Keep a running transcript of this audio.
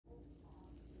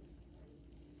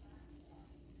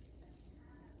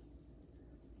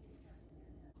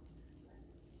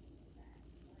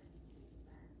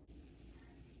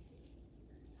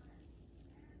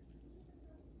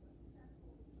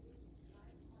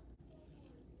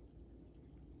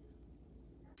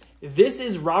This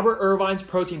is Robert Irvine's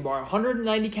protein bar,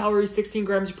 190 calories, 16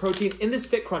 grams of protein in this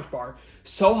Fit Crunch bar.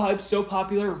 So hyped, so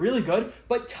popular, really good,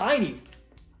 but tiny.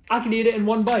 I can eat it in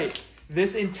one bite.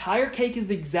 This entire cake is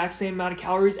the exact same amount of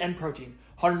calories and protein.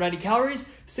 190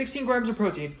 calories, 16 grams of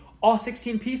protein, all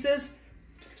 16 pieces.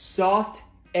 Soft,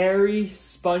 airy,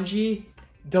 spongy,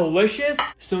 delicious.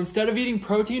 So instead of eating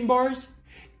protein bars,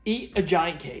 eat a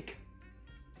giant cake.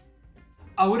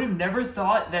 I would have never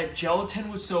thought that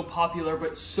gelatin was so popular,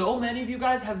 but so many of you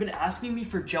guys have been asking me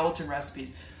for gelatin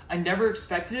recipes. I never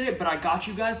expected it, but I got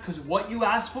you guys because what you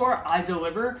asked for, I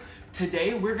deliver.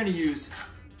 Today, we're gonna use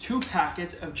 2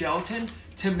 packets of gelatin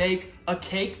to make a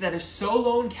cake that is so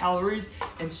low in calories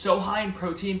and so high in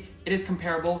protein, it is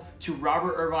comparable to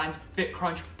Robert Irvine's Fit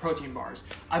Crunch protein bars.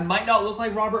 I might not look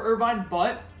like Robert Irvine,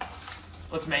 but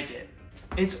let's make it.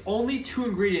 It's only 2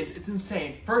 ingredients, it's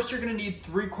insane. First, you're gonna need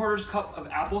 3/4 cup of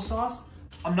applesauce.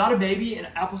 I'm not a baby and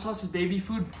applesauce is baby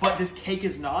food, but this cake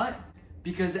is not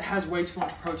because it has way too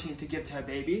much protein to give to a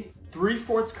baby.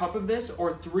 3/4 cup of this,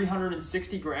 or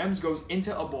 360 grams, goes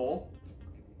into a bowl.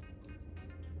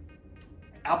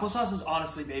 Applesauce is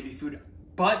honestly baby food,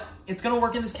 but it's gonna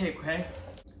work in this cake, okay?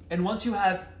 And once you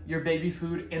have your baby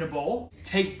food in a bowl,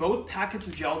 take both packets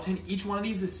of gelatin. Each one of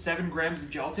these is 7 grams of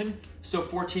gelatin, so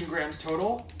 14 grams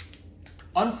total.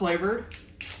 Unflavored,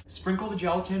 sprinkle the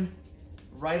gelatin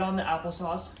right on the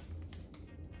applesauce.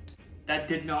 That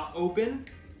did not open.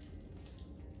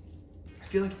 I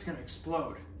feel like it's gonna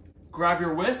explode. Grab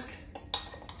your whisk,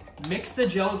 mix the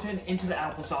gelatin into the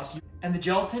applesauce, and the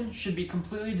gelatin should be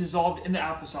completely dissolved in the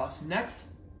applesauce. Next,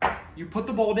 you put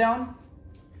the bowl down,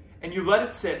 and you let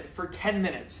it sit for 10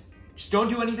 minutes. Just don't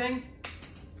do anything.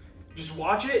 Just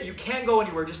watch it. You can't go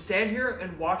anywhere. Just stand here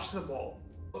and watch the bowl.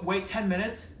 Wait 10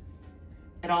 minutes,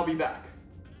 and I'll be back.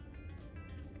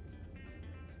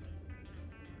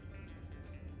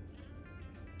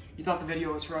 You thought the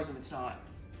video was frozen, it's not.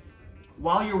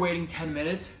 While you're waiting 10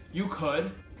 minutes, you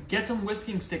could get some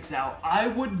whisking sticks out. I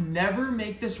would never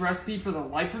make this recipe for the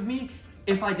life of me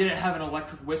if I didn't have an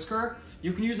electric whisker.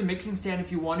 You can use a mixing stand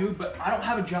if you want to, but I don't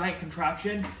have a giant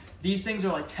contraption. These things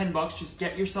are like 10 bucks. Just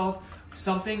get yourself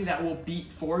something that will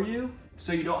beat for you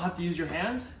so you don't have to use your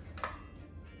hands.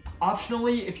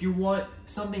 Optionally, if you want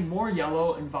something more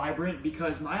yellow and vibrant,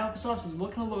 because my applesauce is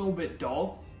looking a little bit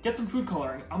dull, get some food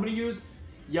coloring. I'm gonna use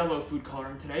yellow food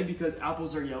coloring today because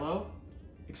apples are yellow,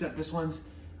 except this one's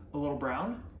a little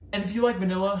brown. And if you like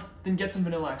vanilla, then get some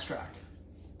vanilla extract.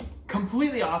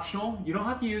 Completely optional, you don't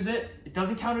have to use it. It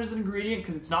doesn't count as an ingredient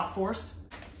because it's not forced.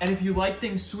 And if you like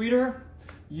things sweeter,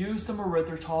 use some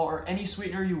erythritol or any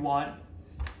sweetener you want.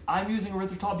 I'm using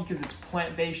erythritol because it's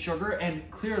plant-based sugar,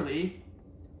 and clearly,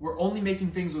 we're only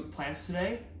making things with plants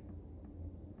today,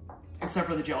 except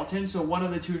for the gelatin. So one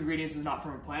of the 2 ingredients is not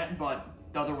from a plant, but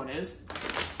the other one is.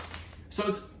 So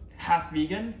it's half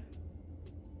vegan.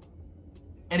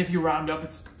 And if you round up,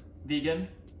 it's vegan.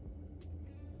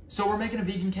 So we're making a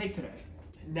vegan cake today.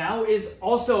 Now is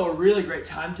also a really great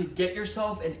time to get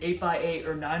yourself an 8x8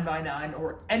 or 9x9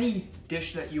 or any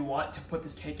dish that you want to put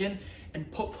this cake in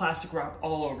and put plastic wrap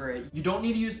all over it. You don't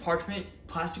need to use parchment.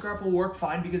 Plastic wrap will work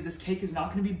fine because this cake is not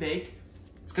gonna be baked.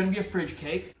 It's gonna be a fridge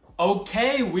cake.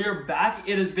 Okay, we're back.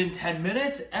 It has been 10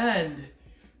 minutes and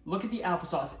look at the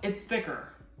applesauce. It's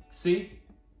thicker. See?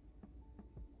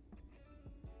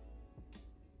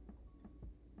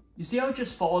 You see how it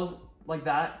just falls like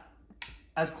that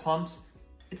as clumps?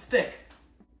 It's thick.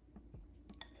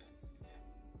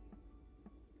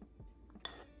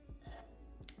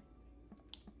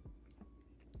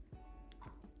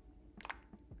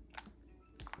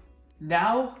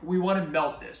 Now we want to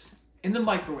melt this in the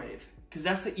microwave because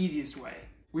that's the easiest way.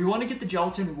 We want to get the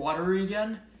gelatin watery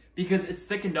again because it's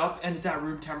thickened up and it's at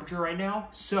room temperature right now.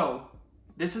 So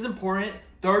this is important.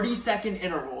 30-second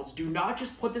intervals. Do not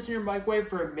just put this in your microwave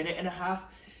for 1.5 minutes.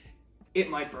 It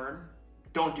might burn.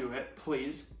 Don't do it,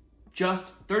 please.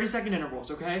 Just 30-second intervals,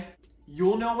 okay?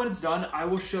 You'll know when it's done. I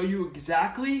will show you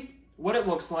exactly what it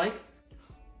looks like.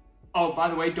 Oh, by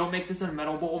the way, don't make this in a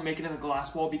metal bowl. Make it in a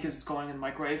glass bowl because it's going in the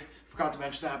microwave. Forgot to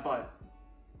mention that, but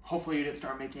hopefully you didn't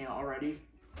start making it already.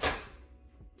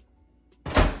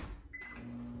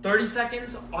 30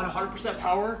 seconds on 100%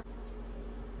 power.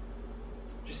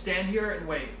 Just stand here and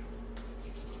wait.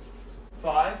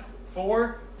 5,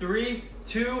 4, 3,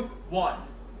 2, 1.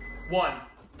 1.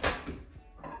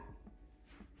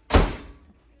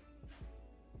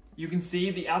 You can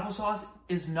see the applesauce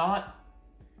is not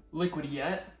liquidy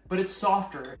yet, but it's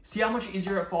softer. See how much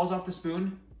easier it falls off the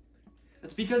spoon?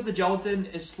 That's because the gelatin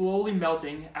is slowly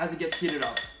melting as it gets heated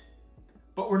up.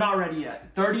 But we're not ready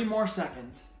yet. 30 more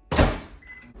seconds.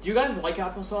 Do you guys like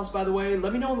applesauce, by the way?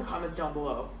 Let me know in the comments down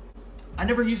below. I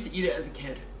never used to eat it as a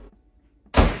kid.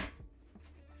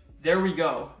 There we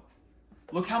go.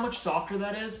 Look how much softer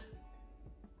that is.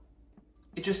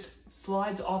 It just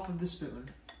slides off of the spoon.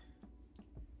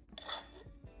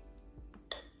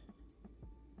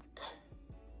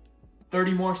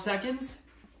 "30 more seconds.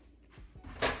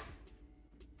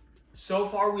 So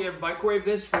far we have microwaved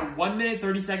this for 1 minute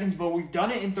 30 seconds, but we've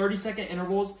done it in 30-second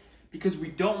intervals because we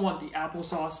don't want the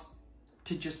applesauce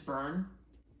to just burn.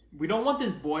 We don't want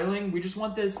this boiling, we just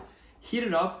want this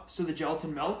heated up so the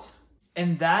gelatin melts.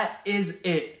 And that is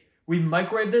it. We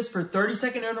microwaved this for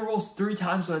 30-second intervals 3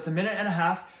 times, so that's 1.5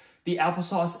 minutes. The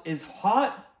applesauce is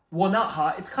hot. Well, not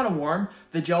hot, it's kind of warm.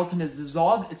 The gelatin is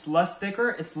dissolved, it's less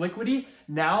thicker, it's liquidy.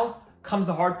 Now comes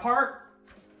the hard part.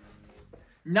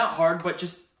 Not hard, but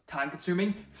just time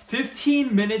consuming.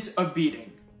 15 minutes of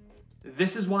beating.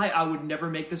 This is why I would never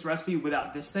make this recipe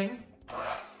without this thing.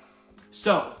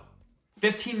 So,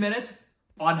 15 minutes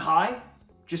on high,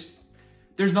 just,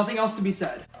 there's nothing else to be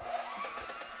said.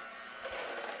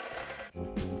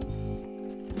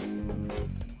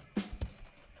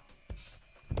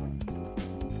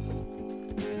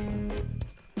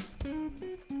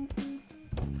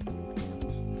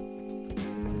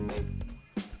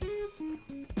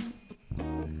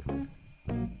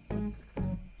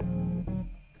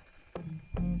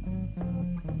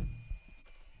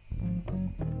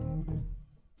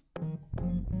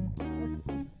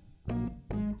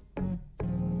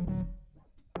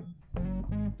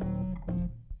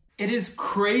 It is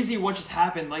crazy what just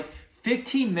happened, like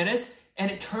 15 minutes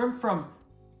and it turned from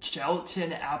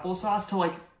gelatin applesauce to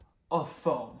like a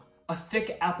foam, a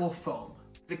thick apple foam.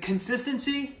 The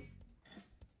consistency,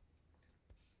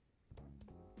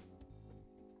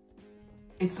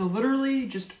 it's literally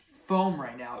just foam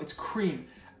right now. It's cream,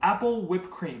 apple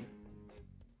whipped cream.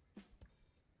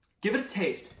 Give it a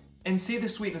taste and see the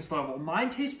sweetness level. Mine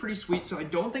tastes pretty sweet, so I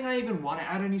don't think I even want to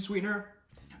add any sweetener,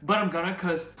 but I'm gonna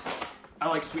because I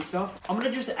like sweet stuff. I'm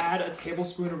gonna just add a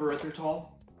tablespoon of erythritol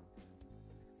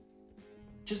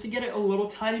just to get it a little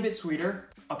tiny bit sweeter,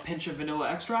 a pinch of vanilla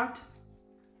extract,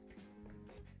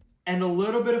 and a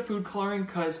little bit of food coloring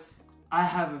because I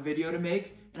have a video to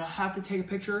make and I have to take a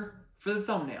picture for the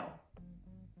thumbnail.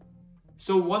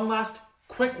 So one last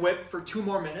quick whip for 2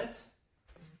 more minutes.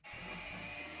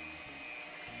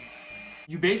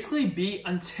 You basically beat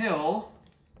until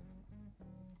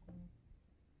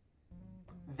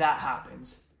that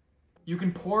happens. You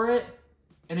can pour it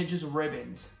and it just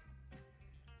ribbons.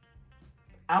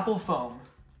 Apple foam.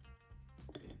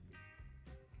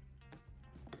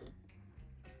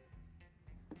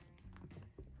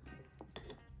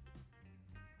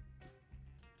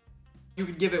 You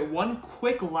could give it one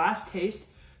quick last taste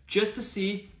just to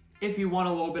see if you want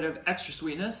a little bit of extra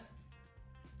sweetness.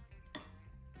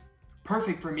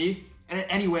 Perfect for me. And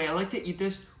anyway, I like to eat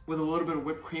this with a little bit of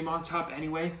whipped cream on top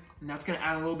anyway, and that's gonna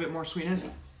add a little bit more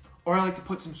sweetness. Or I like to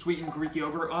put some sweetened Greek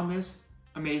yogurt on this.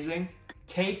 Amazing.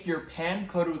 Take your pan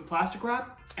coated with plastic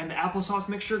wrap, and the applesauce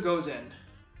mixture goes in.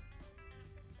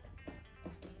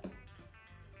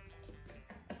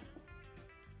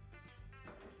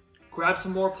 Grab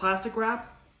some more plastic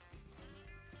wrap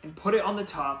and put it on the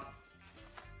top.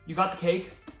 You got the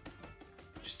cake,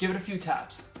 just give it a few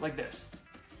taps, like this.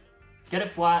 Get it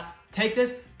flat. Take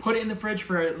this, put it in the fridge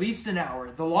for at least an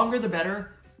hour. The longer the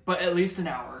better, but at least an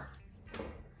hour.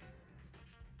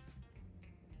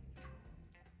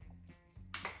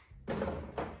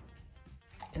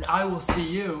 And I will see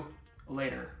you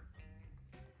later.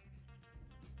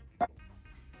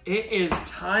 It is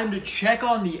time to check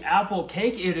on the apple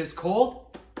cake. It is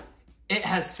cold. It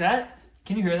has set.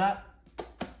 Can you hear that?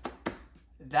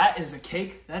 That is a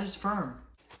cake that is firm.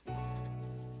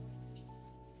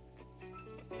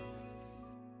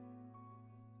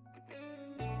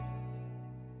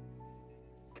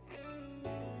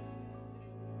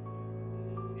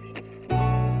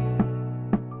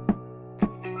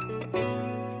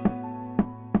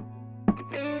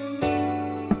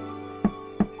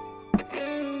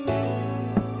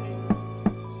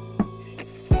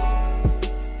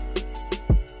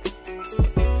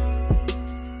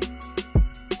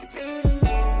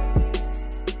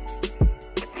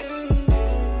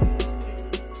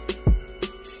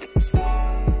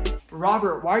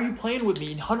 Robert, why are you playing with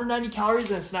me? 190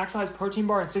 calories and a snack size protein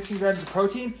bar and 16 grams of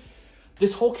protein.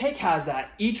 This whole cake has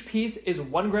that. Each piece is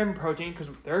 1 gram of protein because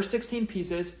there are 16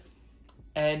 pieces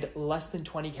and less than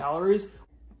 20 calories.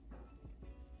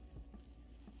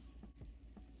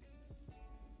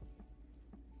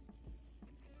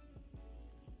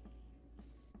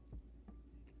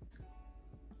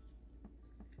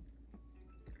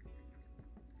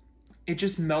 It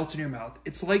just melts in your mouth.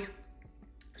 It's like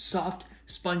soft,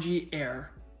 spongy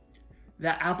air.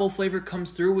 That apple flavor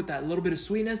comes through with that little bit of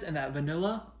sweetness and that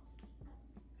vanilla.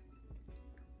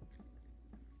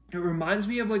 It reminds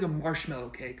me of like a marshmallow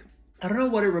cake. I don't know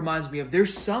what it reminds me of.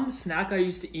 There's some snack I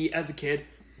used to eat as a kid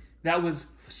that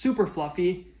was super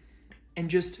fluffy and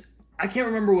just, I can't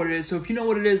remember what it is. So if you know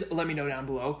what it is, let me know down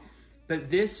below. But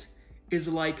this is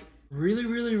like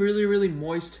really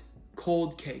moist,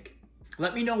 cold cake.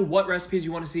 Let me know what recipes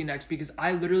you want to see next because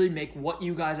I literally make what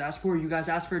you guys asked for. You guys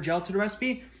asked for a gelatin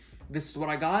recipe. This is what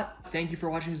I got. Thank you for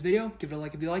watching this video. Give it a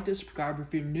like if you liked it, subscribe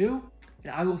if you're new,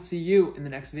 and I will see you in the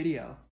next video.